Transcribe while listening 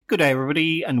Good day,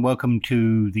 everybody, and welcome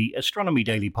to the Astronomy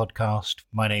Daily podcast.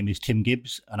 My name is Tim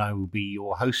Gibbs, and I will be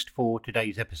your host for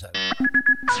today's episode.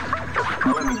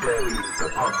 Astronomy Daily,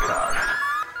 the podcast,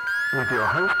 with your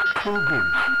host, Tim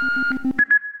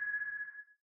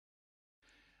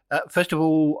Gibbs. First of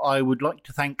all, I would like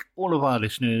to thank all of our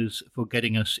listeners for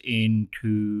getting us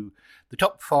into the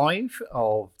top 5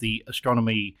 of the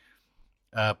astronomy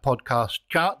podcast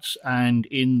charts and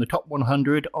in the top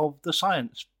 100 of the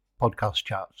science podcast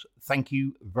charts. Thank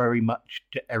you very much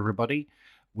to everybody.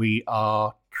 We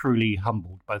are truly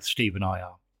humbled, both Steve and I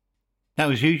are.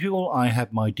 Now, as usual, I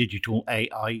have my digital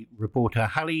AI reporter,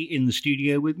 Hallie, in the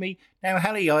studio with me. Now,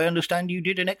 Hallie, I understand you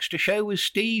did an extra show with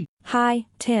Steve. Hi,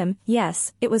 Tim.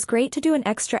 Yes, it was great to do an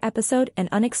extra episode and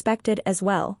unexpected as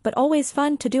well, but always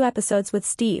fun to do episodes with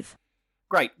Steve.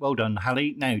 Great, well done,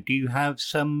 Hallie. Now, do you have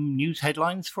some news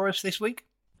headlines for us this week?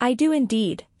 I do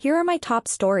indeed. Here are my top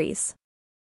stories.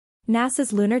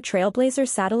 NASA's Lunar Trailblazer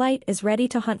satellite is ready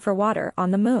to hunt for water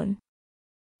on the Moon.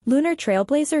 Lunar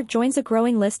Trailblazer joins a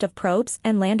growing list of probes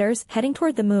and landers heading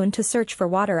toward the Moon to search for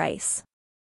water ice.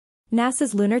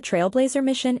 NASA's Lunar Trailblazer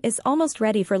mission is almost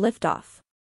ready for liftoff.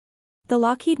 The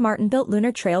Lockheed Martin-built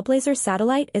Lunar Trailblazer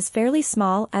satellite is fairly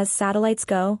small as satellites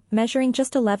go, measuring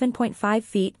just 11.5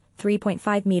 feet,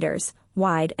 3.5 meters,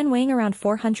 wide and weighing around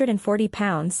 440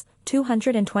 pounds,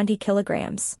 220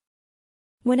 kilograms.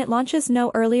 When it launches no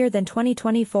earlier than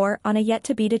 2024 on a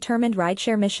yet-to-be-determined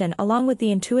rideshare mission along with the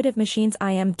Intuitive Machines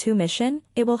IM-2 mission,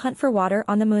 it will hunt for water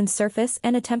on the Moon's surface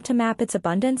and attempt to map its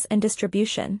abundance and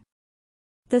distribution.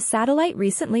 The satellite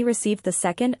recently received the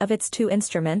second of its 2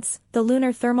 instruments, the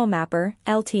Lunar Thermal Mapper,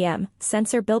 LTM,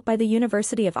 sensor built by the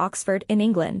University of Oxford in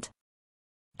England.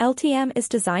 LTM is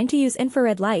designed to use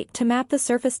infrared light to map the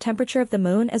surface temperature of the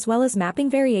Moon as well as mapping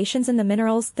variations in the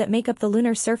minerals that make up the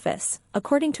lunar surface,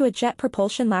 according to a Jet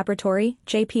Propulsion Laboratory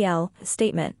 (JPL)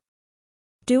 statement.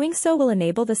 Doing so will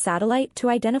enable the satellite to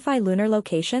identify lunar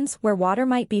locations where water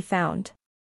might be found.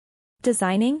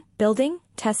 Designing, building,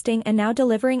 testing and now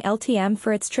delivering LTM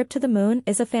for its trip to the Moon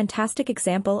is a fantastic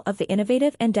example of the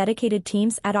innovative and dedicated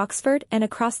teams at Oxford and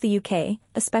across the UK,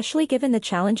 especially given the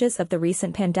challenges of the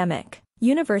recent pandemic.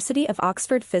 University of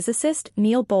Oxford physicist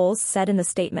Neil Bowles said in the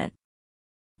statement.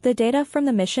 The data from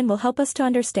the mission will help us to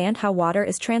understand how water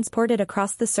is transported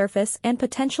across the surface and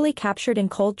potentially captured in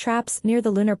cold traps near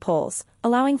the lunar poles,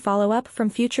 allowing follow-up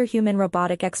from future human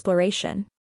robotic exploration.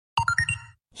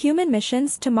 Human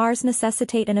missions to Mars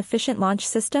necessitate an efficient launch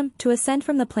system to ascend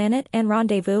from the planet and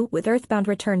rendezvous with Earthbound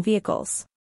return vehicles.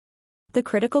 The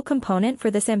critical component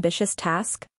for this ambitious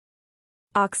task?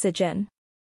 Oxygen.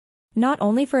 Not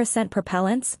only for ascent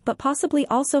propellants, but possibly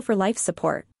also for life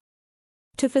support.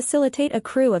 To facilitate a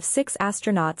crew of 6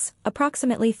 astronauts,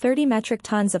 approximately 30 metric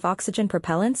tons of oxygen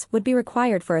propellants would be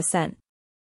required for ascent.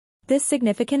 This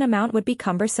significant amount would be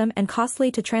cumbersome and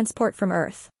costly to transport from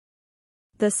Earth.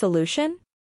 The solution?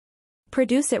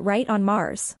 Produce it right on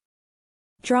Mars.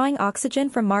 Drawing oxygen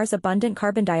from Mars' abundant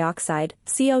carbon dioxide,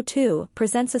 CO2,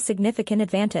 presents a significant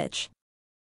advantage.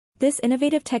 This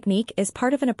innovative technique is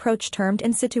part of an approach termed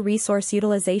In Situ Resource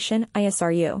Utilization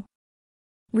 (ISRU).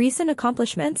 Recent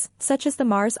accomplishments, such as the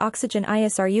Mars Oxygen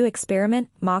ISRU Experiment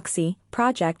 (MOXIE)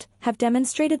 project, have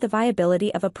demonstrated the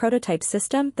viability of a prototype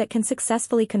system that can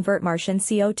successfully convert Martian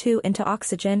CO2 into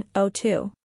oxygen,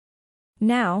 O2.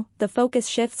 Now, the focus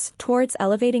shifts towards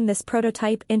elevating this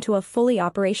prototype into a fully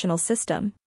operational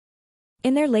system.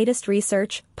 In their latest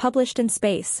research, published in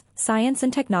Space, Science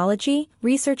and Technology,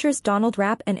 researchers Donald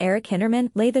Rapp and Eric Hinderman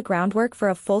lay the groundwork for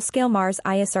a full-scale Mars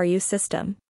ISRU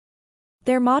system.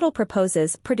 Their model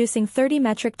proposes producing 30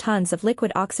 metric tons of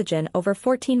liquid oxygen over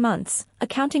 14 months,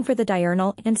 accounting for the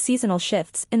diurnal and seasonal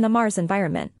shifts in the Mars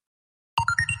environment.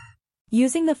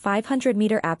 Using the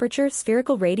 500-meter aperture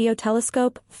spherical radio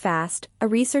telescope, FAST, a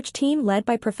research team led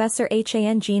by Professor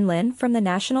Han Jean Lin from the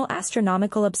National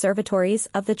Astronomical Observatories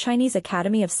of the Chinese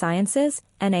Academy of Sciences,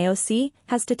 NAOC,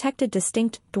 has detected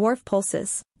distinct, dwarf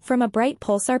pulses from a bright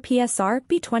pulsar PSR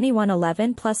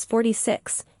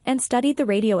B2111+46, and studied the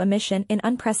radio emission in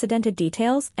unprecedented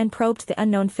details and probed the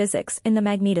unknown physics in the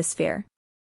magnetosphere.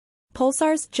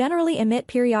 Pulsars generally emit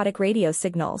periodic radio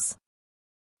signals.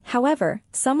 However,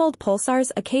 some old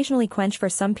pulsars occasionally quench for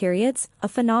some periods, a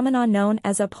phenomenon known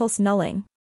as a pulse nulling.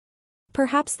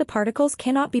 Perhaps the particles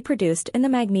cannot be produced in the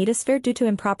magnetosphere due to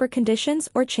improper conditions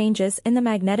or changes in the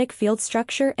magnetic field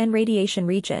structure and radiation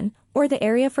region, or the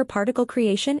area for particle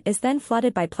creation is then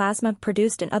flooded by plasma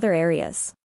produced in other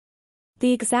areas.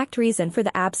 The exact reason for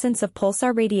the absence of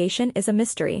pulsar radiation is a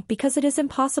mystery because it is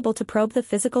impossible to probe the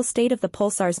physical state of the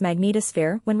pulsar's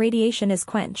magnetosphere when radiation is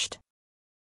quenched.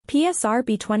 PSR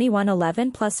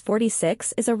B2111 plus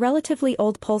 46 is a relatively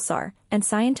old pulsar, and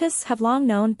scientists have long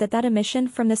known that emission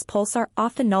from this pulsar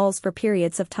often nulls for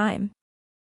periods of time.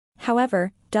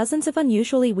 However, dozens of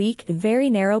unusually weak, very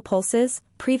narrow pulses,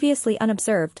 previously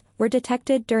unobserved, were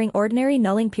detected during ordinary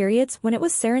nulling periods when it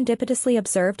was serendipitously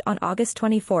observed on August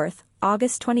 24,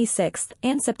 August 26,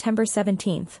 and September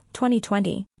 17,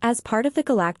 2020, as part of the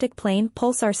Galactic Plane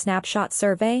Pulsar Snapshot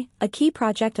Survey, a key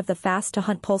project of the FAST to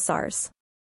hunt pulsars.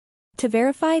 To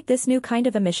verify this new kind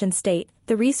of emission state,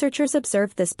 the researchers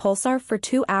observed this pulsar for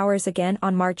 2 hours again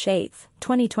on March 8,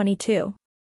 2022.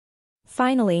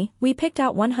 Finally, we picked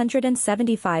out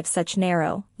 175 such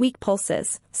narrow, weak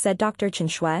pulses, said Dr. Chen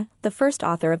Shui, the first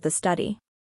author of the study.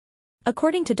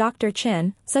 According to Dr.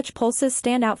 Chen, such pulses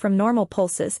stand out from normal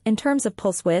pulses in terms of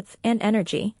pulse width and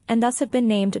energy, and thus have been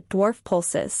named dwarf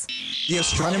pulses. The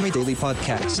Astronomy Daily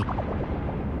Podcast.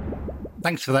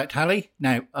 Thanks for that, Tally.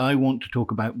 Now, I want to talk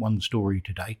about one story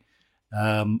today,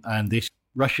 and this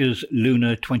Russia's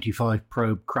Lunar 25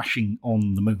 probe crashing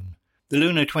on the moon. The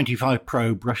Lunar 25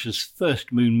 probe, Russia's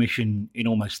first moon mission in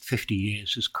almost 50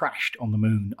 years, has crashed on the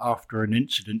moon after an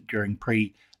incident during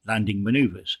pre-landing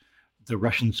maneuvers, the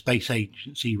Russian space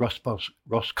agency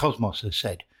Roscosmos has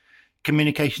said.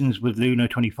 Communications with Lunar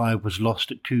 25 was lost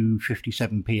at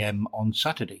 2:57 p.m. on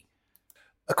Saturday.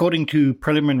 According to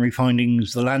preliminary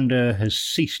findings, the lander has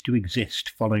ceased to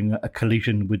exist following a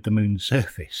collision with the moon's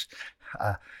surface.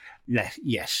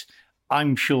 Yes,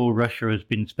 I'm sure Russia has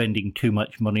been spending too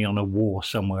much money on a war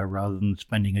somewhere rather than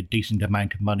spending a decent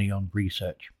amount of money on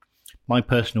research. My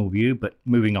personal view, but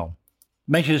moving on.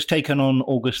 Measures taken on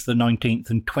August the 19th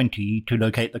and 20 to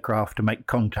locate the craft to make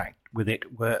contact with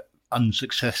it were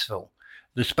unsuccessful.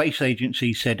 The space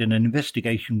agency said an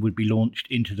investigation would be launched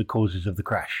into the causes of the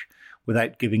crash,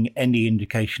 without giving any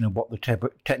indication of what the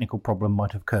technical problem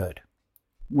might have occurred.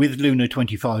 With Lunar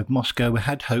 25, Moscow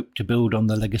had hoped to build on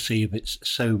the legacy of its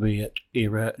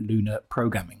Soviet-era lunar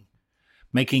programming,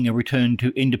 making a return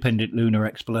to independent lunar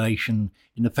exploration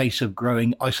in the face of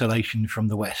growing isolation from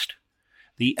the West.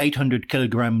 The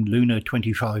 800-kilogram Lunar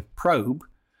 25 probe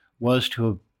was to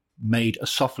have made a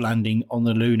soft landing on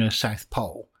the lunar South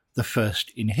Pole, the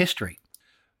first in history.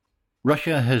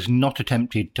 Russia has not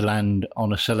attempted to land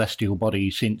on a celestial body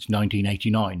since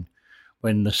 1989,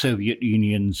 when the Soviet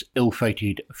Union's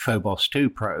ill-fated Phobos 2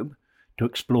 probe to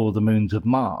explore the moons of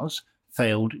Mars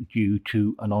failed due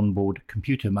to an onboard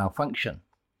computer malfunction.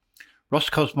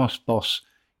 Roscosmos boss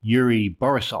Yuri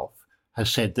Borisov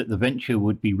has said that the venture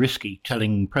would be risky,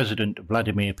 telling President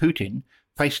Vladimir Putin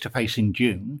face-to-face in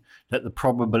June that the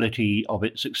probability of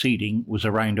it succeeding was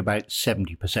around about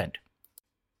 70%.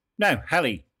 Now,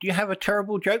 Hallie, do you have a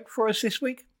terrible joke for us this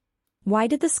week? Why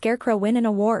did the Scarecrow win an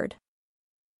award?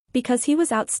 Because he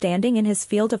was outstanding in his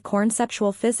field of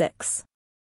conceptual physics.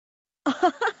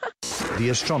 The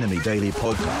Astronomy Daily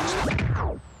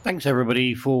Podcast. Thanks,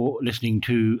 everybody, for listening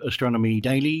to Astronomy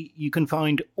Daily. You can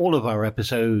find all of our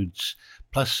episodes,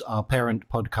 plus our parent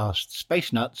podcast,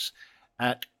 Space Nuts,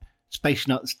 at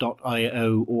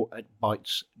spacenuts.io or at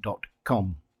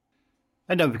bytes.com.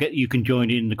 And don't forget you can join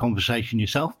in the conversation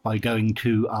yourself by going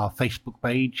to our Facebook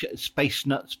page, Space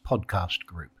Nuts Podcast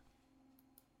Group.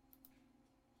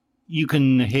 You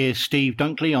can hear Steve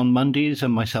Dunkley on Mondays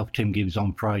and myself, Tim Gibbs,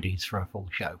 on Fridays for a full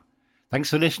show. Thanks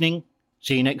for listening.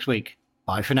 See you next week.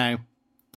 Bye for now.